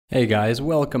Hey guys,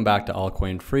 welcome back to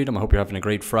Altcoin Freedom. I hope you're having a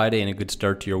great Friday and a good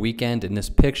start to your weekend. In this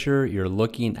picture, you're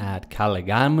looking at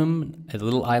Calagamam, a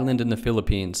little island in the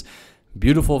Philippines.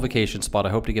 Beautiful vacation spot. I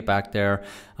hope to get back there.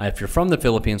 If you're from the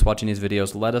Philippines watching these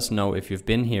videos, let us know if you've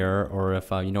been here or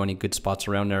if you know any good spots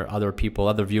around there. Other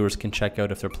viewers can check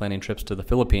out if they're planning trips to the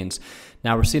Philippines.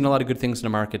 Now, we're seeing a lot of good things in the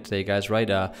market today, guys, right?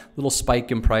 A little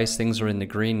spike in price. Things are in the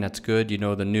green. That's good. You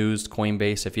know the news,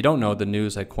 Coinbase. If you don't know the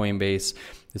news at Coinbase,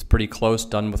 is pretty close,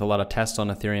 done with a lot of tests on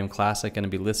Ethereum Classic, going to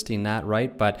be listing that,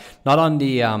 right? But not on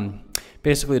the,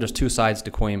 basically there's two sides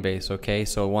to Coinbase, okay?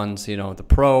 So one's, you know, the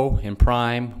Pro and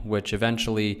Prime, which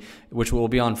will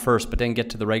be on first, but then get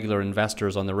to the regular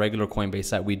investors on the regular Coinbase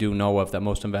that we do know of, that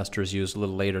most investors use a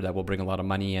little later, that will bring a lot of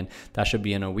money in. That should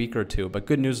be in a week or two. But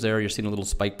good news there, you're seeing a little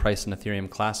spike price in Ethereum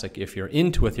Classic if you're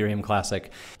into Ethereum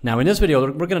Classic. Now in this video,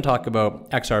 we're going to talk about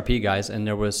XRP, guys, and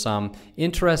there was some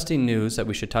interesting news that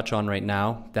we should touch on right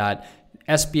now. That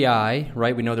SBI,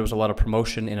 right, we know there was a lot of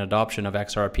promotion in adoption of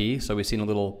XRP, so we've seen a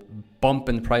little bump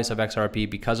in the price of XRP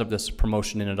because of this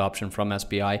promotion in adoption from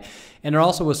SBI. And there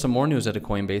also was some more news at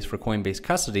Coinbase for Coinbase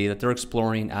custody that they're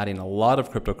exploring adding a lot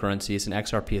of cryptocurrencies, and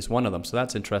XRP is one of them, so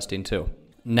that's interesting too.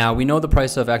 Now, we know the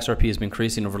price of XRP has been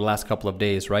increasing over the last couple of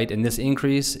days, right, and this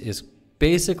increase is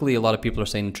basically, a lot of people are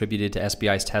saying attributed to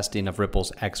SBI's testing of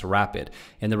Ripple's xRapid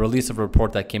and the release of a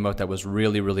report that came out that was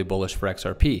really, really bullish for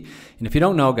XRP. And if you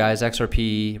don't know, guys,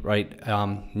 XRP, right,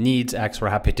 needs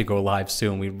xRapid to go live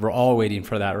soon. We're all waiting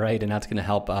for that, right? And that's going to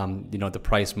help, you know, the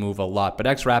price move a lot. But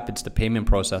xRapid's the payment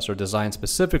processor designed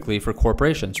specifically for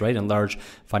corporations, right, and large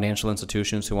financial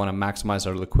institutions who want to maximize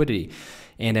their liquidity.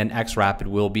 And then xRapid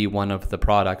will be one of the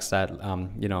products that,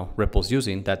 you know, Ripple's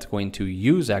using that's going to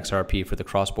use XRP for the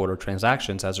cross-border transactions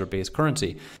as their base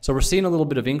currency. So we're seeing a little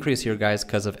bit of increase here, guys,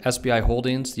 because of SBI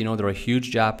Holdings. You know, they're a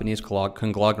huge Japanese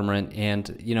conglomerate,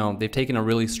 and, you know, they've taken a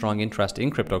really strong interest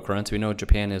in cryptocurrency. We know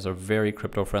Japan is a very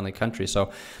crypto-friendly country, so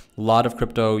a lot of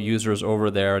crypto users over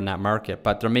there in that market.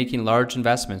 But they're making large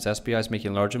investments. SBI is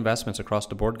making large investments across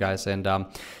the board, guys, and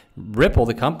Ripple,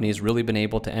 the company, has really been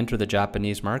able to enter the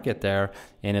Japanese market there,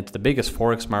 and it's the biggest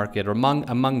forex market, or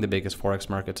among the biggest forex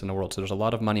markets in the world. So there's a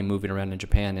lot of money moving around in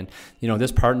Japan, and you know,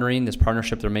 this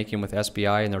partnership they're making with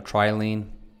SBI, and they're trialing,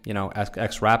 you know,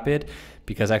 xRapid,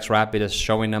 because xRapid is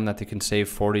showing them that they can save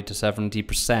 40 to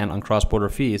 70% on cross-border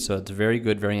fees. So it's very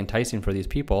good, very enticing for these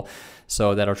people,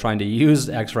 so that are trying to use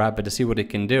xRapid to see what it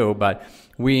can do. But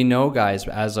we know, guys,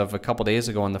 as of a couple days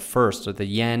ago on the 1st, the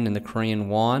yen and the Korean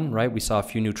won, right? We saw a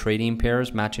few new trading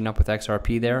pairs matching up with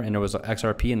XRP there, and there was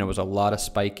XRP, and there was a lot of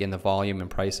spike in the volume and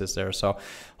prices there. So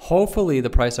hopefully the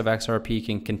price of XRP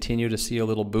can continue to see a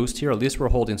little boost here. At least we're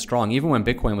holding strong. Even when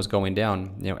Bitcoin was going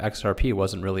down, you know, XRP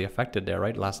wasn't really affected there,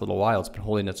 right? Last little while, it's been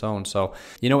holding its own. So,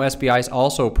 you know, SBI's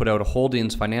also put out a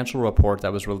holdings financial report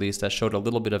that was released that showed a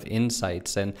little bit of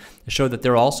insights, and it showed that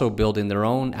they're also building their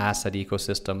own asset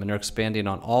ecosystem, and they're expanding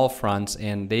on all fronts.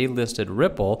 And they listed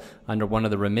Ripple under one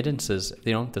of the remittances,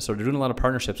 you know, so they're doing a lot of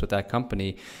partnerships with that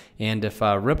company. And if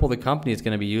Ripple, the company, is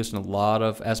going to be used in a lot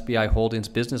of SBI Holdings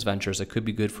business ventures, it could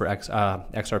be good for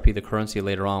XRP, the currency,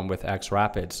 later on with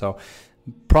xRapid. So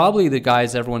probably the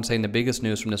guys, everyone's saying the biggest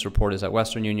news from this report is that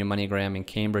Western Union, MoneyGram, and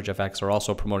Cambridge FX are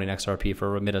also promoting XRP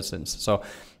for remittances. So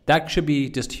that should be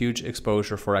just huge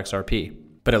exposure for XRP.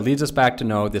 But it leads us back to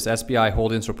know this SBI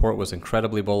Holdings report was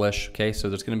incredibly bullish. Okay, so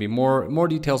there's going to be more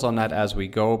details on that as we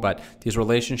go. But these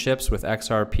relationships with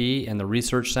XRP and the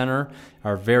research center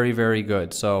are very, very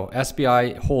good. So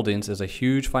SBI Holdings is a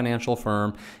huge financial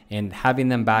firm, and having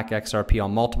them back XRP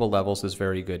on multiple levels is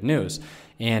very good news.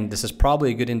 And this is probably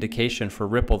a good indication for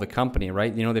Ripple, the company,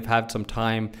 right? You know, they've had some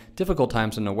difficult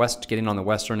times in the West, getting on the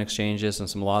Western exchanges and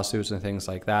some lawsuits and things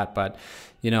like that. But,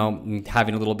 you know,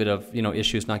 having a little bit of, you know,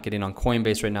 issues not getting on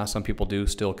Coinbase right now. Some people do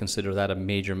still consider that a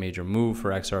major, major move for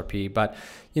XRP. But,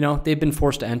 you know, they've been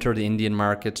forced to enter the Indian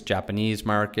markets, Japanese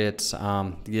markets.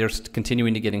 They're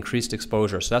continuing to get increased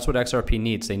exposure. So that's what XRP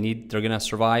needs. They're going to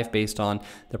survive based on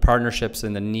the partnerships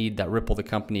and the need that Ripple, the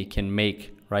company, can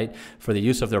make, right, for the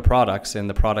use of their products and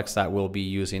the products that will be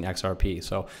using XRP.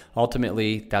 So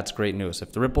ultimately, that's great news.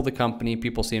 If the Ripple, the company,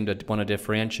 people seem to want to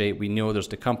differentiate. We know there's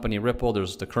the company Ripple,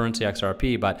 there's the currency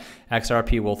XRP, but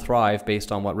XRP will thrive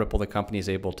based on what Ripple, the company, is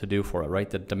able to do for it, right?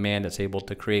 The demand it's able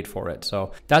to create for it.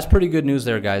 So that's pretty good news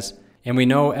there, guys. And we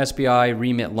know SBI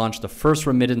Remit launched the first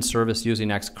remittance service using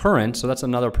xCurrent, so that's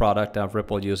another product of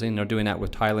Ripple using. They're doing that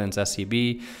with Thailand's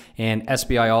SCB. And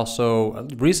SBI also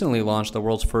recently launched the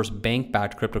world's first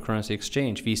bank-backed cryptocurrency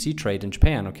exchange, VC Trade, in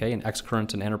Japan, okay? And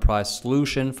xCurrent's an enterprise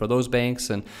solution for those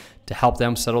banks and to help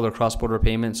them settle their cross-border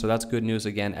payments. So that's good news,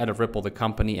 again, out of Ripple, the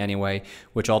company anyway,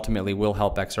 which ultimately will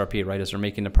help XRP, right? As they're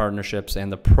making the partnerships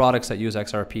and the products that use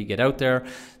XRP get out there,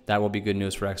 that will be good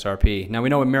news for XRP. Now, we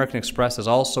know American Express is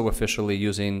also officially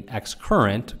using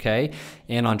xCurrent, okay?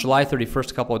 And on July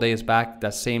 31st, a couple of days back,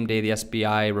 that same day the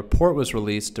SBI report was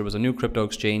released, there was a new crypto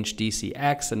exchange,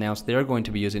 DCX, announced they're going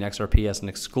to be using XRP as an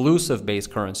exclusive base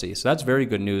currency. So that's very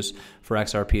good news for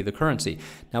XRP, the currency.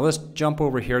 Now, let's jump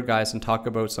over here, guys, and talk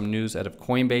about some news out of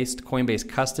Coinbase. Coinbase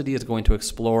Custody is going to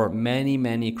explore many,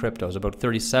 many cryptos. About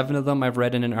 37 of them I've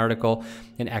read in an article,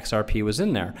 and XRP was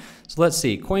in there. So let's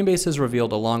see. Coinbase has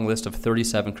revealed a long list of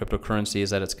 37 cryptocurrencies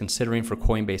that it's considering for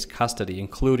Coinbase Custody,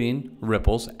 including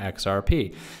Ripple's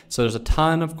XRP. So there's a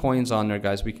ton of coins on there,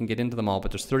 guys. We can get into them all,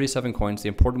 but there's 37 coins. The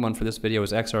important one for this video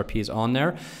is XRP is on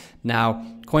there. Now,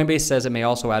 Coinbase says it may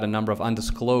also add a number of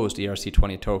undisclosed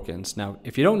ERC20 tokens. Now,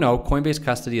 if you don't know, Coinbase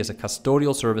Custody is a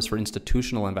custodial service for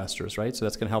institutional investors, right? So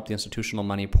that's going to help the institutional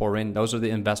money pour in. Those are the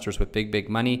investors with big, big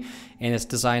money, and it's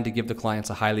designed to give the clients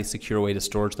a highly secure way to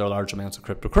store their large amounts of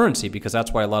cryptocurrency, because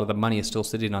that's why a lot of the money is still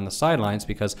sitting on the sidelines,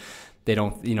 because they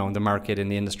don't, the market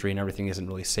and the industry and everything isn't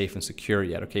really safe and secure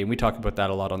yet, okay? And we talk about that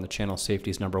a lot on the channel. Safety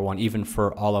is number one, even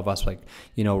for all of us, like,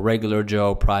 regular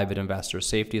Joe private investors.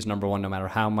 Safety is number one, no matter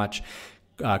how much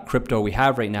crypto we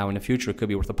have right now. In the future, it could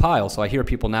be worth a pile. So I hear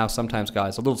people now sometimes,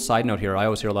 guys, a little side note here, I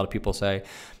always hear a lot of people say,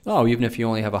 oh, even if you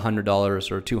only have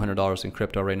 $100 or $200 in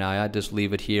crypto right now, I'd just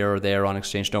leave it here or there on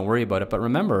exchange, don't worry about it. But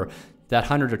remember, that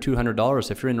 $100 or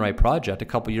 $200, if you're in the right project, a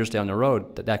couple years down the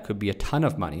road, that could be a ton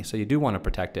of money. So you do want to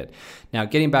protect it. Now,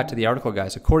 getting back to the article,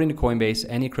 guys, according to Coinbase,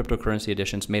 any cryptocurrency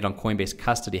additions made on Coinbase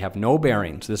Custody have no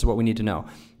bearing. So this is what we need to know.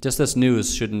 Just this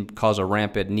news shouldn't cause a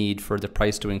rampant need for the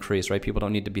price to increase, right? People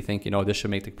don't need to be thinking, oh, this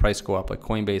should make the price go up, like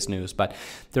Coinbase news. But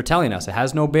they're telling us it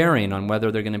has no bearing on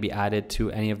whether they're going to be added to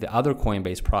any of the other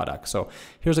Coinbase products. So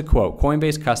here's a quote.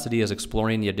 Coinbase Custody is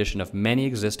exploring the addition of many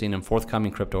existing and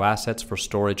forthcoming crypto assets for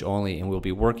storage only, and we'll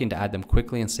be working to add them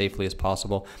quickly and safely as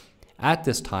possible. At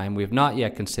this time, we have not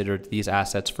yet considered these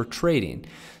assets for trading.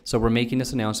 So we're making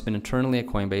this announcement internally at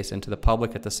Coinbase and to the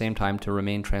public at the same time to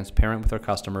remain transparent with our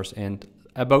customers and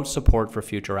about support for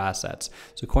future assets.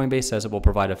 So Coinbase says it will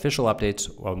provide official updates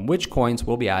on which coins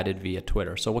will be added via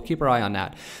Twitter. So we'll keep our eye on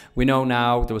that. We know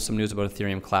now there was some news about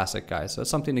Ethereum Classic, guys. So that's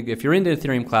something to, if you're into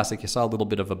Ethereum Classic, you saw a little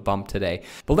bit of a bump today.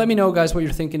 But let me know, guys, what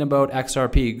you're thinking about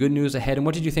XRP. Good news ahead. And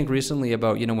what did you think recently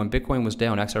about, when Bitcoin was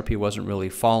down, XRP wasn't really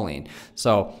falling.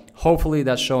 So hopefully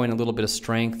that's showing a little bit of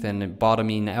strength and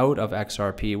bottoming out of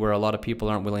XRP, where a lot of people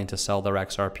aren't willing to sell their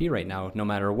XRP right now, no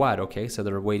matter what, okay? So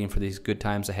they're waiting for these good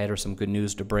times ahead or some good news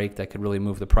to break that could really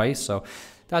move the price. So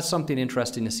that's something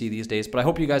interesting to see these days. But I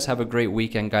hope you guys have a great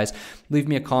weekend, guys. Leave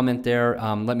me a comment there.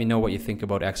 Let me know what you think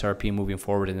about XRP moving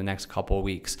forward in the next couple of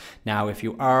weeks. Now, if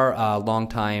you are a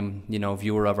long-time,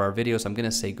 viewer of our videos, I'm going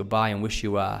to say goodbye and wish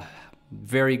you a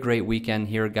very great weekend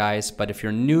here, guys. But if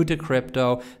you're new to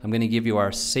crypto, I'm going to give you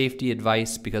our safety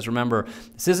advice, because remember,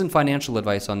 this isn't financial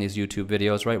advice on these YouTube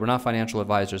videos, right? We're not financial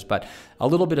advisors, but a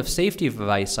little bit of safety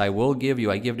advice I will give you.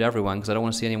 I give to everyone because I don't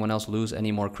want to see anyone else lose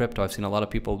any more crypto. I've seen a lot of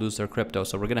people lose their crypto.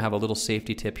 So we're going to have a little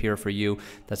safety tip here for you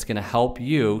that's going to help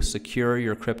you secure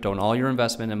your crypto and all your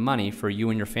investment and money for you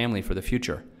and your family for the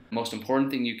future. The most important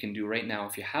thing you can do right now,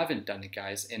 if you haven't done it,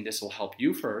 guys, and this will help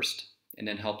you first, and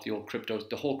then help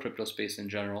the whole crypto space in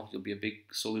general. You'll be a big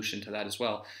solution to that as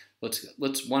well.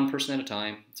 Let's one person at a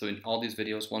time. So in all these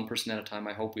videos, one person at a time.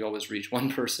 I hope we always reach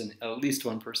one person, at least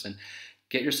one person.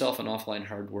 Get yourself an offline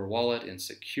hardware wallet and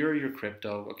secure your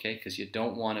crypto, okay? Because you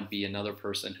don't want to be another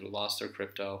person who lost their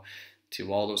crypto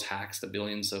to all those hacks, the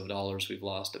billions of dollars we've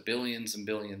lost, the billions and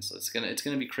billions. So it's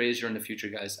gonna be crazier in the future,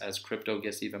 guys, as crypto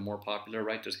gets even more popular,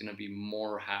 right? There's gonna be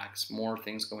more hacks, more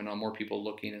things going on, more people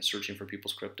looking and searching for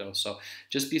people's crypto. So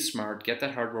just be smart, get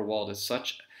that hardware wallet. It's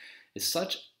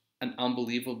such an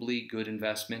unbelievably good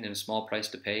investment and a small price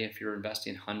to pay. If you're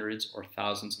investing hundreds or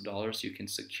thousands of dollars, you can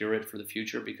secure it for the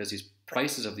future, because these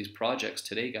prices of these projects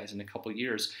today, guys, in a couple of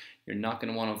years, you're not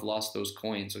going to want to have lost those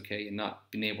coins, okay, and not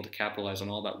been able to capitalize on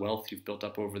all that wealth you've built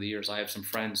up over the years. I have some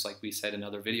friends, like we said in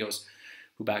other videos,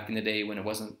 who back in the day when it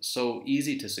wasn't so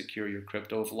easy to secure your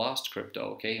crypto have lost crypto,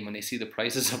 okay, and when they see the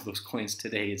prices of those coins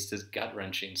today, it's just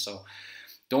gut-wrenching. So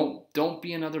don't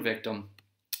be another victim.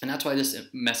 And that's why this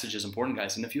message is important,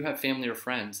 guys. And if you have family or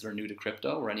friends that are new to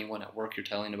crypto, or anyone at work you're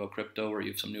telling about crypto, or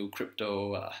you have some new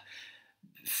crypto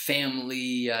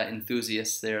family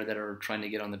enthusiasts there that are trying to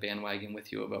get on the bandwagon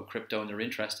with you about crypto and they're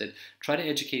interested, try to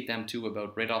educate them too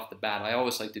about right off the bat. I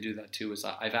always like to do that too. Is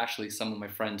I've actually, some of my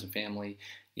friends and family,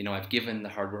 I've given the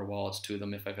hardware wallets to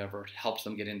them if I've ever helped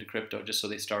them get into crypto, just so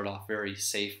they start off very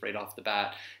safe right off the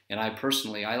bat. And I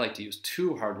personally, I like to use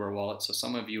 2 hardware wallets. So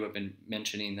some of you have been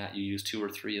mentioning that you use 2 or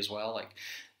 3 as well. Like,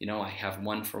 I have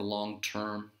one for long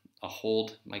term. I'll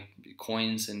hold my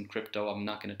coins in crypto. I'm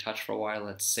not going to touch for a while.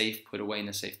 It's safe, put away in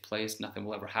a safe place. Nothing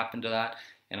will ever happen to that.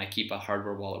 And I keep a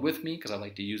hardware wallet with me because I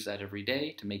like to use that every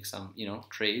day to make some,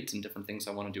 trades and different things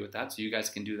I want to do with that. So you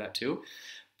guys can do that too.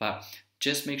 But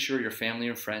just make sure your family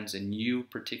and friends and you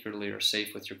particularly are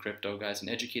safe with your crypto, guys, and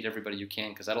educate everybody you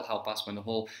can, because that'll help us when the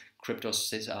whole crypto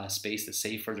space is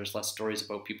safer. There's less stories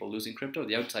about people losing crypto.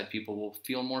 The outside people will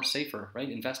feel more safer, right,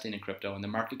 investing in crypto, and the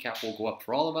market cap will go up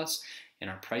for all of us, and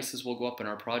our prices will go up in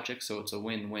our projects, so it's a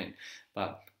win-win.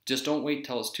 But just don't wait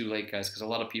till it's too late, guys, because a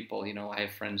lot of people, I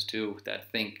have friends too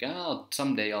that think, oh,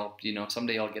 someday I'll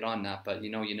get on that, but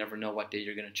you never know what day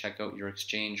you're going to check out your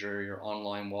exchange or your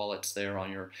online wallets there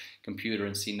on your computer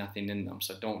and see nothing in them.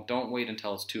 So don't wait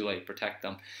until it's too late. Protect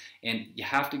them, and you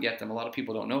have to get them. A lot of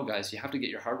people don't know, guys. You have to get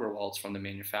your hardware wallets from the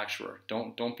manufacturer.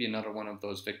 Don't be another one of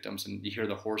those victims. And you hear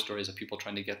the horror stories of people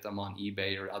trying to get them on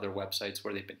eBay or other websites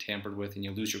where they've been tampered with, and you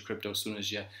lose your crypto as soon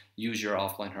as you use your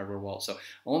offline hardware wallet. So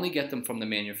only get them from the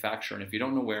manufacturer. And if you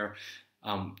don't know where,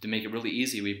 to make it really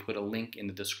easy, we put a link in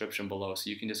the description below, so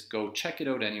you can just go check it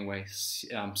out anyway,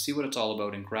 see what it's all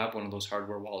about, and grab one of those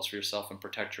hardware wallets for yourself and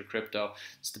protect your crypto.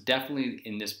 It's definitely,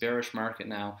 in this bearish market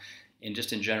now, and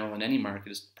just in general in any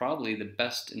market, is probably the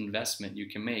best investment you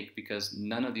can make, because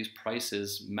none of these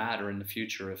prices matter in the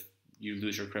future if you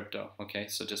lose your crypto. Okay,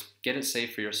 so just get it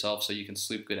safe for yourself so you can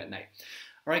sleep good at night.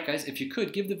 Alright guys, if you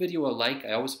could, give the video a like.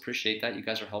 I always appreciate that. You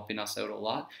guys are helping us out a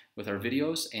lot with our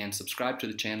videos, and subscribe to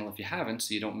the channel if you haven't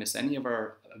so you don't miss any of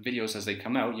our videos as they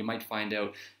come out. You might find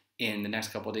out in the next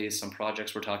couple of days some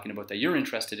projects we're talking about that you're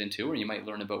interested into, or you might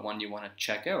learn about one you want to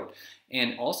check out.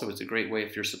 And also, it's a great way,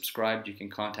 if you're subscribed, you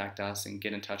can contact us and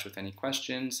get in touch with any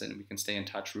questions, and we can stay in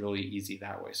touch really easy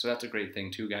that way. So that's a great thing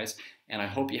too, guys. And I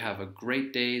hope you have a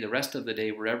great day, the rest of the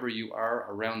day, wherever you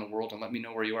are around the world, and let me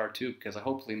know where you are too, because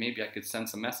hopefully maybe I could send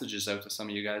some messages out to some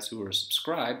of you guys who are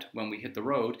subscribed when we hit the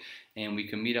road, and we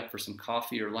can meet up for some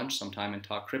coffee or lunch sometime and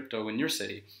talk crypto in your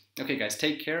city. Okay guys,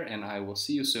 take care, and I will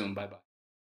see you soon. Bye-bye.